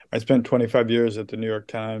I spent 25 years at the New York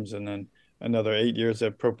Times and then another 8 years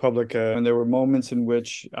at ProPublica. And there were moments in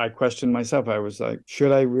which I questioned myself. I was like,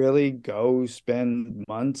 should I really go spend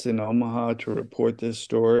months in Omaha to report this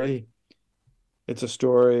story? It's a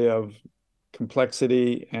story of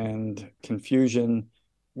complexity and confusion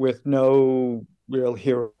with no real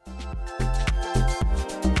hero.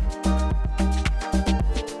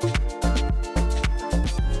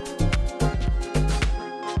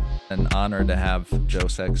 An honor to have Joe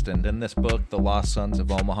Sexton in this book, The Lost Sons of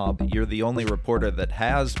Omaha. You're the only reporter that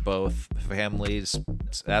has both families.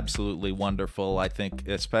 It's absolutely wonderful. I think,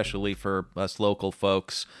 especially for us local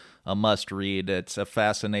folks, a must read. It's a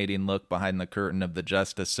fascinating look behind the curtain of the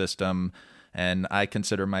justice system. And I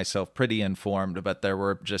consider myself pretty informed, but there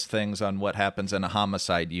were just things on what happens in a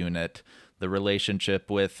homicide unit, the relationship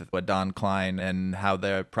with Don Klein and how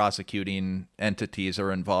the prosecuting entities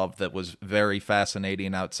are involved that was very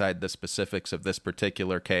fascinating outside the specifics of this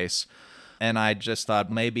particular case. And I just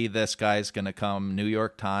thought maybe this guy's going to come, New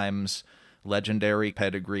York Times, legendary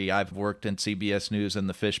pedigree. I've worked in CBS News in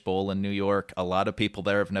the Fishbowl in New York. A lot of people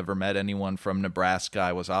there have never met anyone from Nebraska.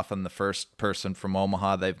 I was often the first person from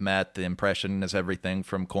Omaha they've met. The impression is everything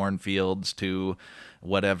from cornfields to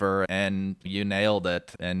whatever, and you nailed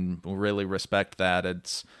it, and really respect that.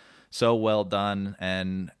 It's so well done,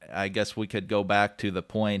 and I guess we could go back to the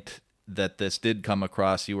point that this did come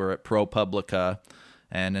across. You were at ProPublica,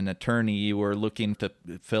 and an attorney, you were looking to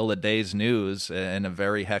fill a day's news in a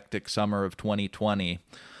very hectic summer of 2020.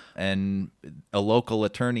 And a local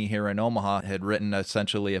attorney here in Omaha had written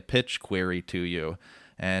essentially a pitch query to you.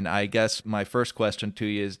 And I guess my first question to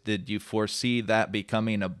you is, did you foresee that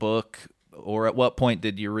becoming a book? Or at what point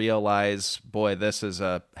did you realize, boy, this is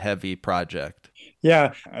a heavy project?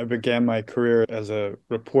 Yeah, I began my career as a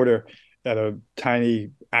reporter at a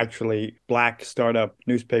tiny, actually black startup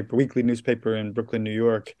newspaper, weekly newspaper in Brooklyn, New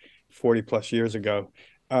York, 40 plus years ago.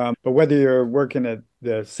 But whether you're working at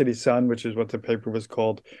the City Sun, which is what the paper was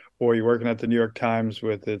called, or you're working at the New York Times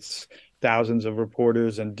with its thousands of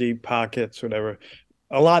reporters and deep pockets, whatever,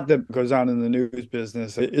 a lot that goes on in the news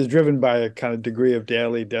business is driven by a kind of degree of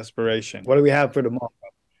daily desperation. What do we have for tomorrow?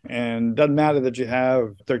 And doesn't matter that you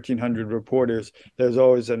have 1,300 reporters. There's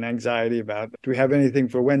always an anxiety about, do we have anything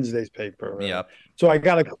for Wednesday's paper? Yep. So I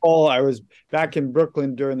got a call. I was back in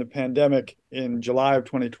Brooklyn during the pandemic in July of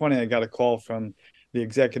 2020. I got a call from the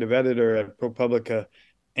executive editor at ProPublica,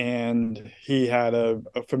 and he had a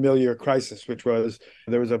familiar crisis, which was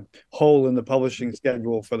there was a hole in the publishing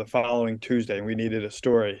schedule for the following Tuesday, and we needed a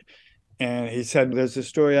story. And he said, there's a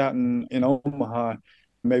story out in Omaha.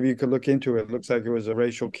 Maybe you could look into it. It looks like it was a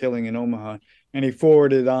racial killing in Omaha. And he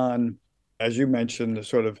forwarded on, as you mentioned, the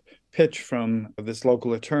sort of pitch from this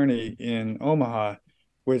local attorney in Omaha,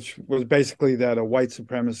 which was basically that a white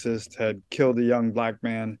supremacist had killed a young black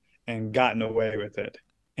man and gotten away with it.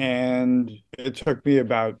 And it took me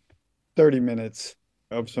about 30 minutes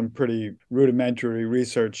of some pretty rudimentary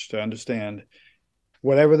research to understand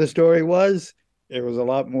whatever the story was. It was a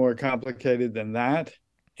lot more complicated than that.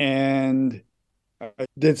 And I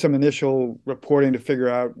did some initial reporting to figure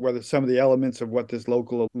out whether some of the elements of what this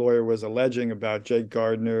local lawyer was alleging about Jake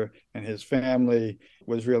Gardner and his family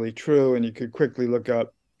was really true. And you could quickly look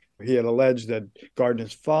up, he had alleged that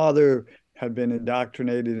Gardner's father had been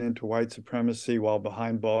indoctrinated into white supremacy while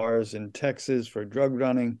behind bars in Texas for drug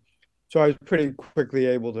running. So I was pretty quickly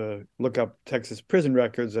able to look up Texas prison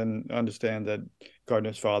records and understand that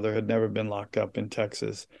Gardner's father had never been locked up in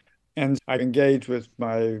Texas. And I engaged with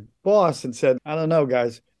my boss and said, I don't know,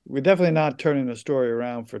 guys, we're definitely not turning the story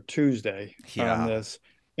around for Tuesday on this.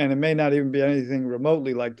 And it may not even be anything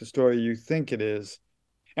remotely like the story you think it is.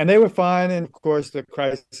 And they were fine. And of course, the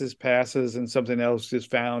crisis passes and something else is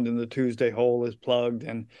found and the Tuesday hole is plugged.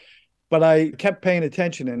 But I kept paying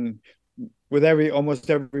attention. And with almost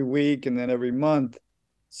every week and then every month,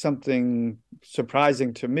 something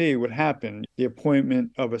surprising to me would happen. The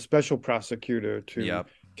appointment of a special prosecutor to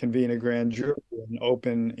convene a grand jury and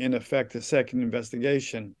open, in effect, a second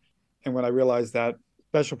investigation. And when I realized that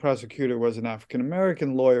special prosecutor was an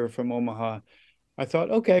African-American lawyer from Omaha, I thought,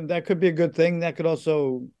 okay, that could be a good thing. That could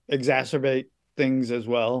also exacerbate things as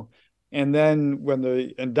well. And then when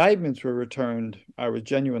the indictments were returned, I was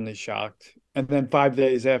genuinely shocked. And then 5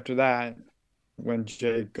 days after that, when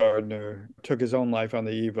Jake Gardner took his own life on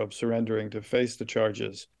the eve of surrendering to face the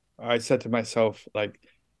charges, I said to myself, like,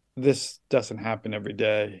 this doesn't happen every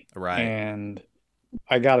day. Right. And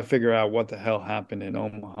I got to figure out what the hell happened in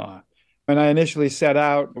Omaha. And I initially set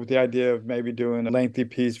out with the idea of maybe doing a lengthy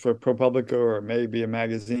piece for ProPublica or maybe a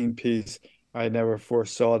magazine piece. I never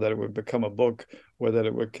foresaw that it would become a book or that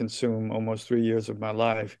it would consume almost 3 years of my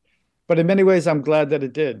life. But in many ways, I'm glad that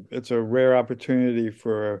it did. It's a rare opportunity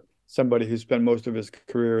for somebody who spent most of his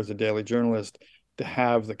career as a daily journalist to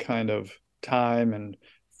have the kind of time and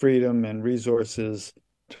freedom and resources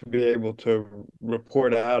to be able to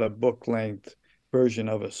report out a book length version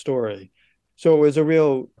of a story. So it was a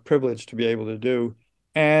real privilege to be able to do.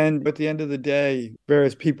 And at the end of the day,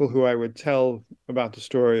 various people who I would tell about the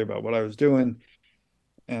story, about what I was doing,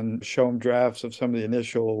 and show them drafts of some of the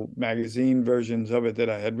initial magazine versions of it that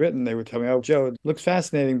I had written, they would tell me, "Oh, Joe, it looks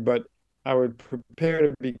fascinating, but I would prepare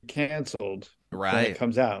to be canceled when it Right.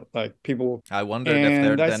 comes out." Like people, I wondered if and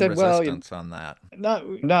there'd I been said, "Well, you know, resistance on that.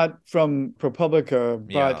 not from ProPublica,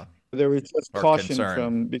 but Yeah. there was just Or caution concern.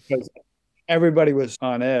 from because everybody was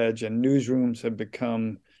on edge, and newsrooms had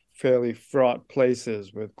become fairly fraught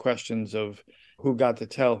places with questions of who got to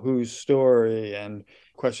tell whose story and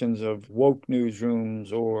questions of woke newsrooms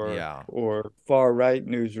Yeah. or far right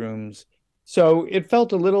newsrooms. So it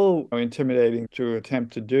felt a little intimidating to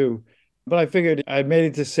attempt to do, but I figured I made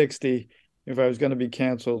it to 60. If I was going to be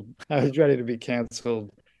canceled, I was ready to be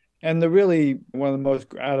canceled. And the really one of the most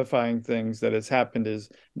gratifying things that has happened is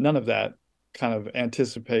none of that kind of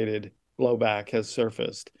anticipated blowback has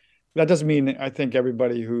surfaced. That doesn't mean I think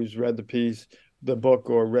everybody who's read the book,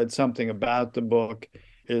 or read something about the book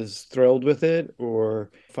is thrilled with it or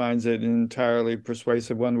finds it entirely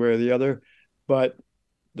persuasive one way or the other. But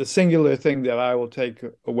the singular thing that I will take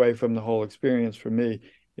away from the whole experience for me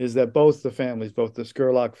is that both the families, both the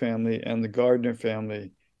Skurlock family and the Gardner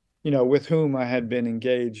family, with whom I had been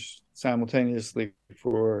engaged simultaneously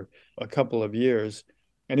for a couple of years,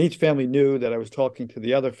 and each family knew that I was talking to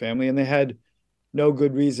the other family, and they had no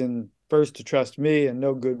good reason first to trust me and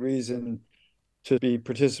no good reason to be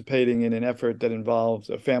participating in an effort that involves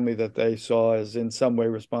a family that they saw as in some way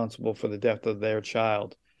responsible for the death of their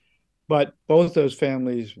child. But both those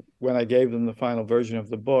families, when I gave them the final version of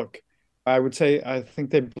the book, I would say I think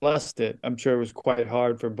they blessed it. I'm sure it was quite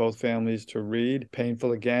hard for both families to read.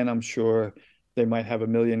 Painful again. I'm sure they might have a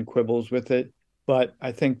million quibbles with it. But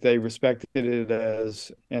I think they respected it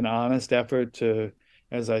as an honest effort to,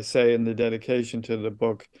 as I say in the dedication to the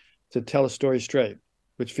book, to tell a story straight,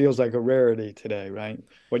 which feels like a rarity today, right?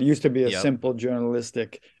 What used to be a Yep. simple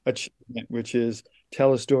journalistic achievement, which is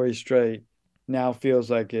tell a story straight, now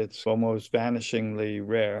feels like it's almost vanishingly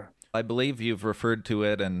rare. I believe you've referred to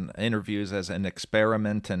it in interviews as an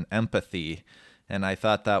experiment in empathy. And I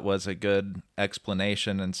thought that was a good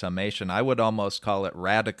explanation and summation. I would almost call it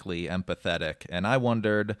radically empathetic. And I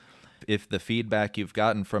wondered if the feedback you've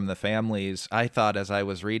gotten from the families, I thought as I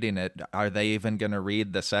was reading it, are they even going to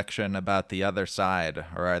read the section about the other side,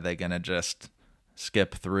 or are they going to just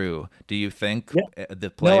skip through? Do you think Yeah. the No,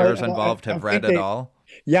 players involved I have read think it they, all?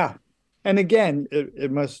 yeah. And again,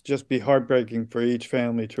 it must just be heartbreaking for each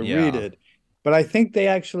family to read Yeah. it. But I think they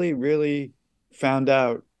actually really found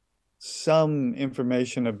out some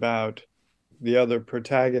information about the other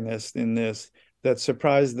protagonist in this that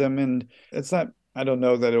surprised them. And it's not, I don't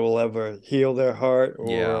know that it will ever heal their heart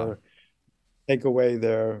Yeah. or take away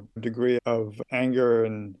their degree of anger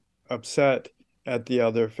and upset at the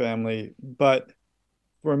other family. But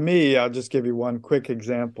for me, I'll just give you one quick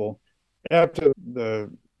example. After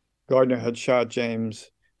the Gardner had shot James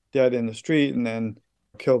dead in the street and then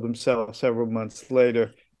killed himself several months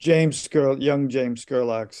later, young James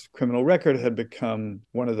Scurlock's criminal record had become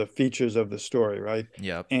one of the features of the story, right?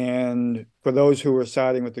 Yep. And for those who were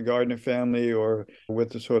siding with the Gardner family or with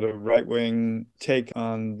the sort of right-wing take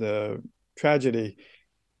on the tragedy,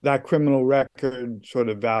 that criminal record sort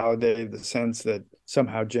of validated the sense that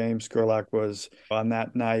somehow James Scurlock was on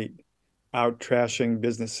that night out trashing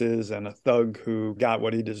businesses and a thug who got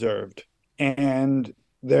what he deserved. And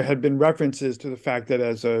there had been references to the fact that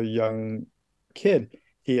as a young kid,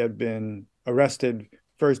 he had been arrested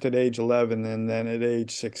first at age 11 and then at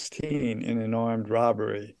age 16 in an armed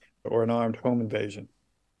robbery or an armed home invasion.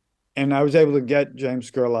 And I was able to get James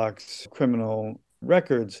Scurlock's criminal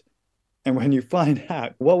records. And when you find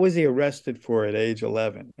out what was he arrested for at age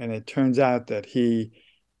 11, and it turns out that he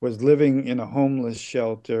was living in a homeless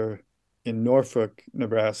shelter in Norfolk,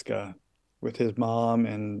 Nebraska, with his mom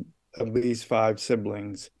and at least five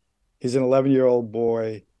siblings. He's an 11-year-old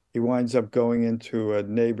boy. He winds up going into a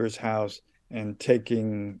neighbor's house and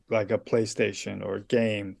taking like a PlayStation or a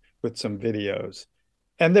game with some videos.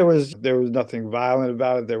 And there was nothing violent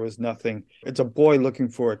about it. There was nothing. It's a boy looking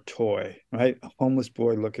for a toy, right? A homeless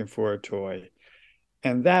boy looking for a toy.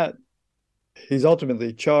 And that he's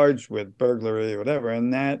ultimately charged with burglary or whatever.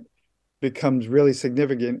 And that becomes really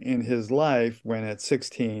significant in his life when at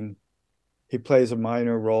 16 he plays a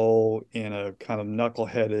minor role in a kind of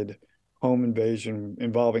knuckleheaded home invasion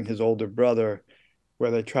involving his older brother, where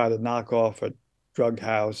they try to knock off a drug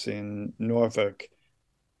house in Norfolk.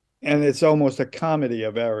 And it's almost a comedy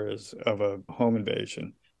of errors of a home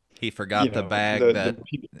invasion. He You forgot the know, bag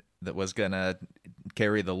that was gonna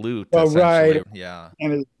carry the loot, well, right. essentially. Yeah.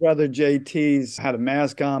 And his brother JT's had a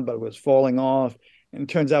mask on, but it was falling off. And it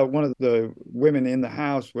turns out one of the women in the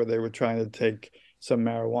house where they were trying to take some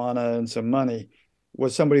marijuana and some money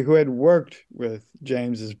was somebody who had worked with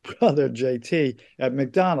James's brother JT at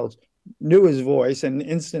McDonald's, knew his voice and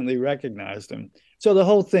instantly recognized him. So the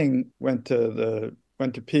whole thing went to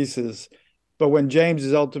pieces. But when James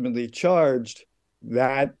is ultimately charged,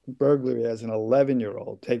 that burglary as an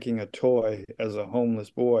 11-year-old taking a toy as a homeless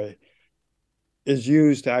boy is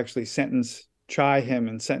used to actually try him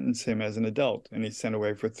and sentence him as an adult. And he's sent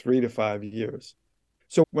away for 3 to 5 years.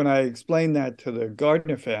 So when I explained that to the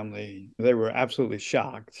Gardner family, they were absolutely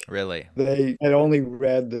shocked. Really? They had only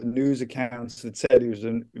read the news accounts that said he was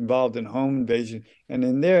involved in home invasion. And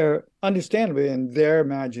in their, understandably, in their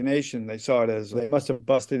imagination, they saw it as they must have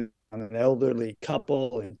busted on an elderly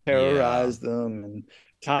couple and Yeah. terrorized them and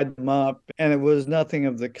tied them up. And it was nothing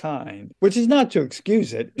of the kind, which is not to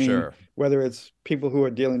excuse it. I mean, Sure. whether it's people who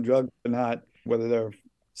are dealing drugs or not, whether they're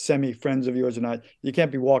semi friends of yours or not, you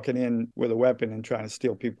can't be walking in with a weapon and trying to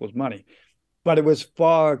steal people's money. But it was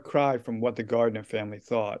far cry from what the Gardner family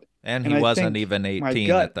thought. And And he I wasn't think even my 18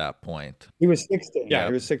 gut, at that point. he was 16. Yeah, he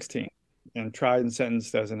Yep. was 16 and tried and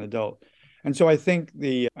sentenced as an adult. And so I think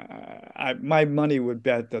my money would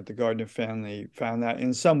bet that the Gardner family found that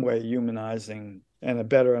in some way humanizing and a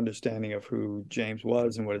better understanding of who James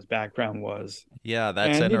was and what his background was. Yeah,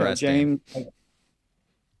 that's And, interesting.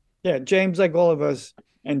 James, like all of us,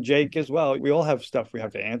 and Jake as well, we all have stuff we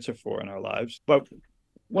have to answer for in our lives. But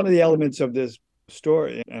one of the elements of this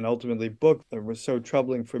story and ultimately book that was so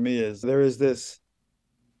troubling for me is there is this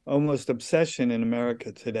almost obsession in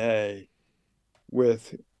America today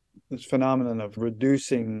with this phenomenon of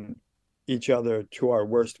reducing each other to our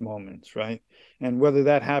worst moments, right? And whether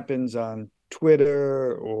that happens on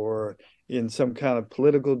Twitter or in some kind of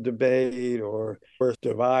political debate, or we're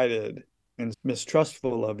divided and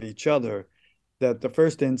mistrustful of each other, that the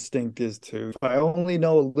first instinct is to, if I only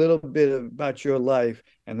know a little bit about your life,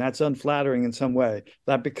 and that's unflattering in some way,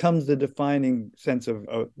 that becomes the defining sense of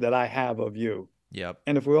that I have of you. Yep.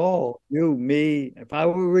 And if we're all, you, me, if I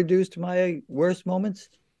were reduced to my worst moments,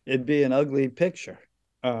 it'd be an ugly picture.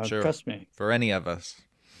 Sure. Trust me. For any of us.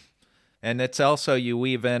 And it's also, you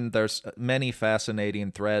weave in, there's many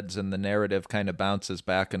fascinating threads, and the narrative kind of bounces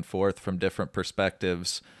back and forth from different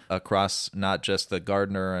perspectives across not just the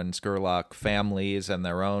Gardner and Scurlock families and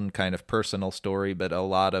their own kind of personal story, but a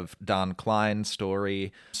lot of Don Klein's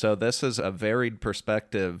story. So this is a varied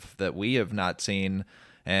perspective that we have not seen.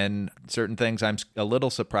 And certain things I'm a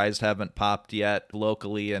little surprised haven't popped yet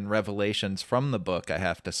locally in revelations from the book, I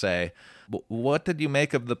have to say. What did you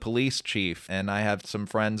make of the police chief? And I have some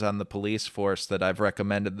friends on the police force that I've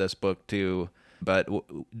recommended this book to. But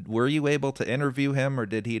were you able to interview him, or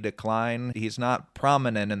did he decline? He's not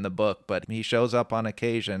prominent in the book, but he shows up on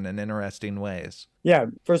occasion in interesting ways. Yeah,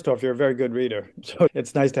 first off, you're a very good reader. So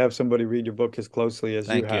it's nice to have somebody read your book as closely as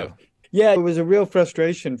you Thank have. you. Yeah, it was a real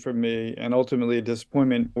frustration for me and ultimately a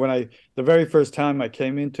disappointment. The very first time I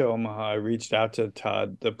came into Omaha, I reached out to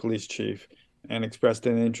Todd, the police chief, and expressed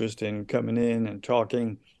an interest in coming in and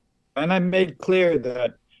talking. And I made clear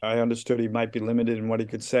that I understood he might be limited in what he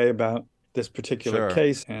could say about this particular Sure.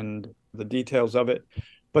 case and the details of it,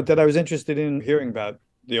 but that I was interested in hearing about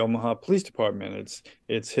the Omaha Police Department,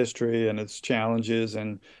 its history and its challenges,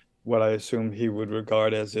 and what I assume he would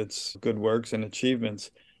regard as its good works and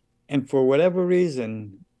achievements. And for whatever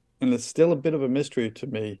reason, and it's still a bit of a mystery to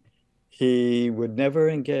me, he would never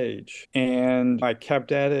engage. And I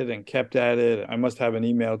kept at it and kept at it. I must have an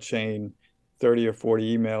email chain, 30 or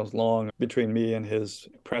 40 emails long between me and his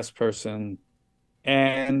press person.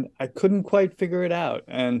 And I couldn't quite figure it out.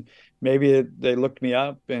 And they looked me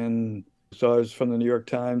up and so I was from the New York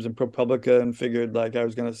Times and ProPublica and figured like I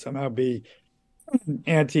was going to somehow be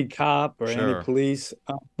anti-cop or Sure. anti-police.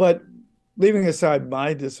 But leaving aside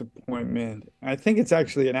my disappointment, I think it's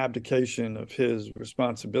actually an abdication of his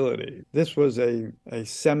responsibility. This was a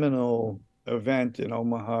seminal event in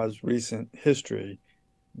Omaha's recent history.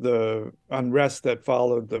 The unrest that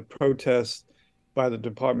followed the protests, by the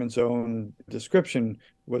department's own description,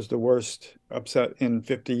 was the worst upset in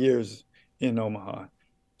 50 years in Omaha.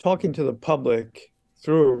 Talking to the public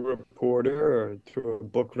through a reporter or through a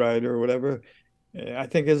book writer or whatever, I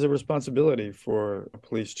think is a responsibility for a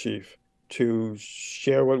police chief to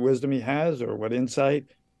share what wisdom he has or what insight,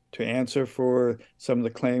 to answer for some of the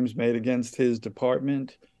claims made against his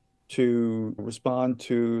department, to respond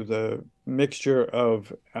to the mixture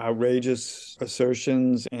of outrageous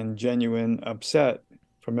assertions and genuine upset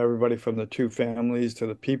from everybody from the two families to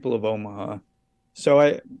the people of Omaha. So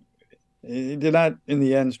it did not, in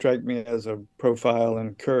the end, strike me as a profile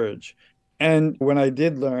in courage. And when I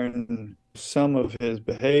did learn some of his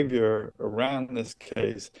behavior around this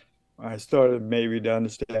case, I started maybe to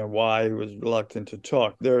understand why he was reluctant to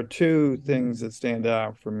talk. There are two things that stand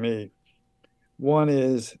out for me. One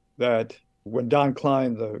is that when Don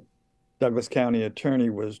Klein, the Douglas County attorney,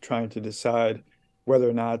 was trying to decide whether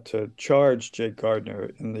or not to charge Jake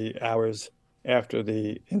Gardner in the hours after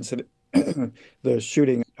the incident, the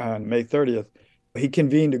shooting on May 30th, he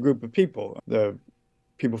convened a group of people, the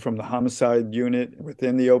people from the homicide unit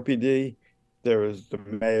within the OPD. There was the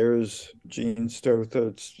mayor's, Gene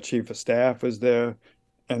Stother's chief of staff was there,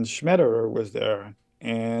 and Schmetterer was there.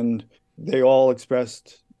 And they all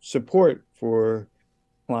expressed support for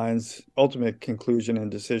Klein's ultimate conclusion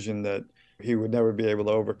and decision that he would never be able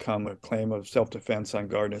to overcome a claim of self-defense on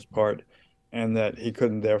Gardner's part, and that he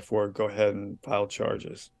couldn't therefore go ahead and file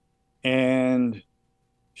charges. And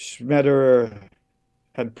Schmetterer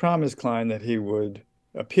had promised Klein that he would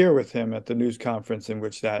appear with him at the news conference in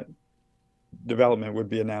which that development would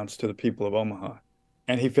be announced to the people of Omaha.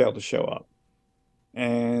 And he failed to show up.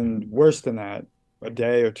 And worse than that, a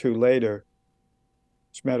day or two later,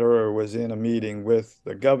 Schmetterer was in a meeting with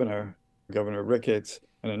the governor, Governor Ricketts,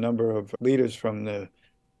 and a number of leaders from the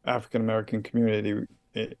African American community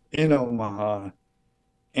in Omaha,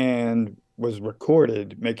 and was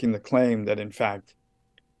recorded making the claim that, in fact,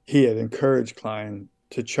 he had encouraged Klein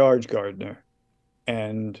to charge Gardner,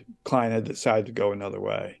 and Klein had decided to go another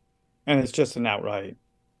way. And it's just an outright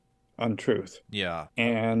untruth. Yeah.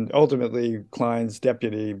 And ultimately, Klein's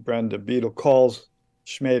deputy, Brenda Beadle, calls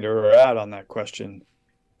Schmetterer out on that question,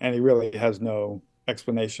 and he really has no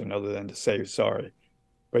explanation other than to say he's sorry.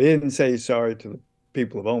 But he didn't say he's sorry to the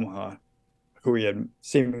people of Omaha, who he had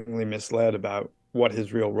seemingly misled about what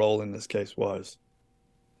his real role in this case was.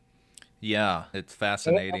 Yeah, it's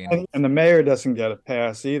fascinating. And the mayor doesn't get a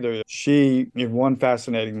pass either. She, in one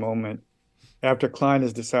fascinating moment, after Klein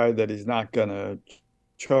has decided that he's not going to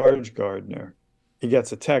charge Gardner, he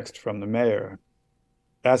gets a text from the mayor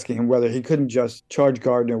asking him whether he couldn't just charge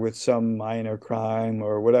Gardner with some minor crime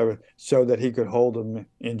or whatever so that he could hold him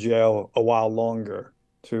in jail a while longer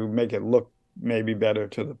to make it look maybe better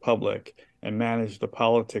to the public and manage the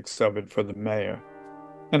politics of it for the mayor.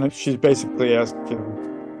 And she's basically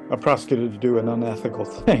asking a prosecutor to do an unethical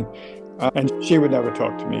thing. And she would never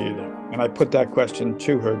talk to me either. And I put that question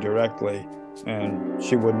to her directly, and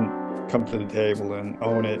she wouldn't come to the table and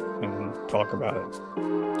own it and talk about it.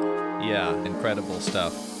 Yeah, incredible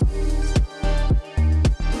stuff.